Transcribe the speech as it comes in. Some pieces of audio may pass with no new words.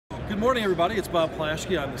Good morning, everybody. It's Bob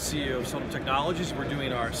Plaschke. I'm the CEO of Sonim Technologies. We're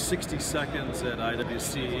doing our 60 seconds at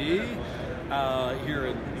IWCE here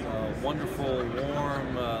in wonderful,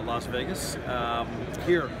 warm Las Vegas.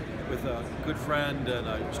 Here with a good friend and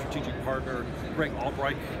a strategic partner, Greg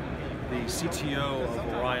Albrecht, the CTO of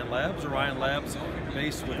Orion Labs. Orion Labs,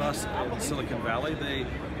 based with us in Silicon Valley, they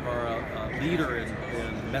are a leader in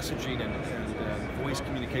messaging and voice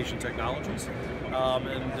communication technologies.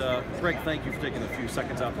 Greg, thank you for taking a few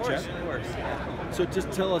seconds out to chat. Of course, yeah. So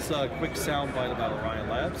just tell us a quick soundbite about Orion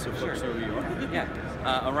Labs, so folks know who you are.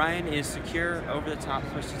 Yeah, Orion is secure, over-the-top,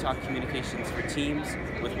 push-to-talk communications for teams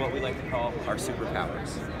with what we like to call our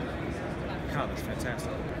superpowers. God, that's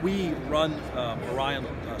fantastic. We run Orion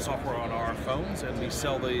software on our phones, and we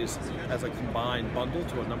sell these as a combined bundle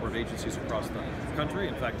to a number of agencies across the country.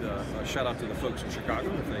 In fact, a shout out to the folks in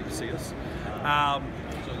Chicago if they see us.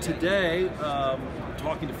 Today,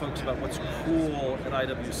 talking to folks about what's cool at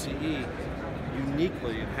IWCE,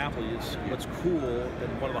 uniquely and happily, is what's cool,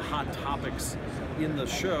 and one of the hot topics in the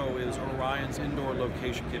show is Orion's indoor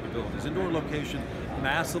location capabilities. Indoor location,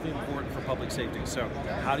 massively important for public safety. So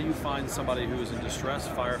how do you find somebody who is in distress,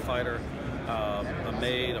 firefighter, a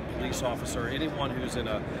maid, a police officer, anyone who's in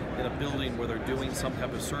a building where they're doing some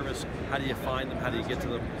type of service? How do you find them? How do you get to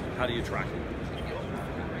them? How do you track them?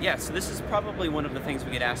 Yeah, so this is probably one of the things we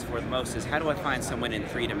get asked for the most is how do I find someone in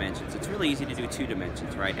 3 dimensions? It's really easy to do 2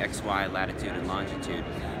 dimensions, right? X, Y, latitude, and longitude.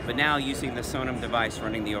 But now using the Sonim device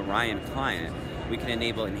running the Orion client, we can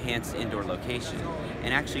enable enhanced indoor location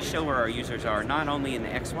and actually show where our users are not only in the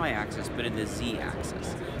XY axis, but in the Z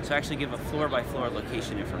axis. So actually give a floor-by-floor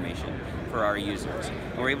location information for our users.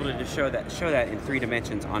 And we're able to show that in 3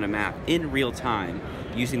 dimensions on a map in real time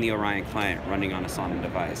using the Orion client running on a Sonim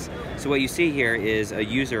device. So what you see here is a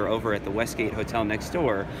user over at the Westgate Hotel next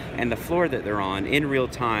door and the floor that they're on in real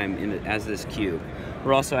time as this cube.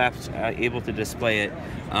 We're also able to display it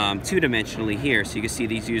 2-dimensionally here, so you can see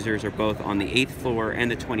these users are both on the 8th floor and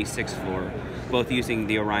the 26th floor, both using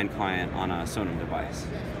the Orion client on a Sonim device.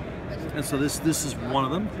 And so this is one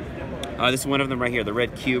of them? This is one of them right here, the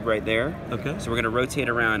red cube right there. Okay. So we're going to rotate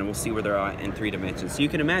around and we'll see where they're at in 3 dimensions. So you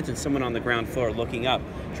can imagine someone on the ground floor looking up,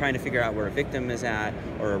 trying to figure out where a victim is at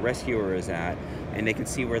or a rescuer is at, and they can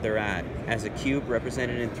see where they're at as a cube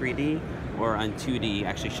represented in 3D or on 2D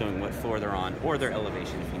actually showing what floor they're on or their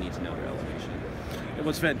elevation if you need to know their elevation. And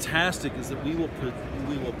what's fantastic is that we will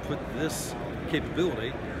put this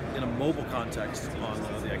capability in a mobile context on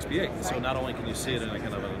the XP8. So not only can you see it in a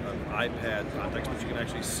kind of an iPad context, but you can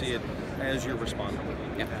actually see it as you're responding.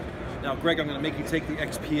 Yeah. Now, Greg, I'm going to make you take the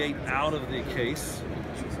XP8 out of the case.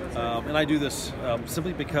 And I do this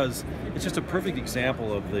simply because it's just a perfect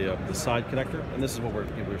example of the side connector, and this is what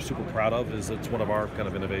we're super proud of. Is it's one of our kind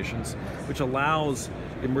of innovations, which allows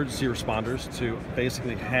emergency responders to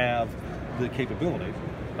basically have the capability,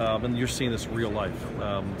 and you're seeing this real life.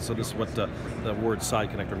 So this is what the word side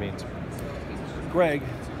connector means. Greg,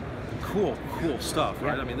 cool stuff,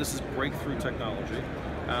 right? Yeah. I mean, this is breakthrough technology.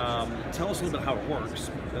 Tell us a little bit how it works,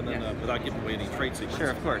 and then without giving away any trade secrets. Sure,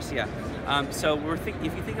 of course, yeah. So if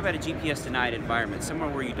you think about a GPS-denied environment, somewhere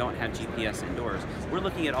where you don't have GPS indoors, we're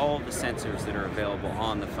looking at all of the sensors that are available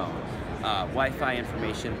on the phone. Wi-Fi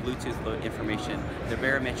information, Bluetooth information, the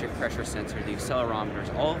barometric pressure sensor, the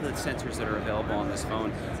accelerometers, all of the sensors that are available on this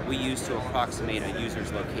phone we use to approximate a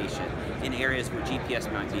user's location in areas where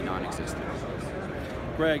GPS might be non-existent.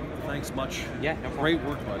 Greg, thanks much. Yeah, no problem. Great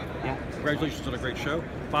work, bud. Yeah. Congratulations on a great show.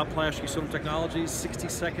 Bob Plaschke, Sonim Technologies, 60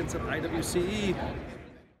 seconds at IWCE.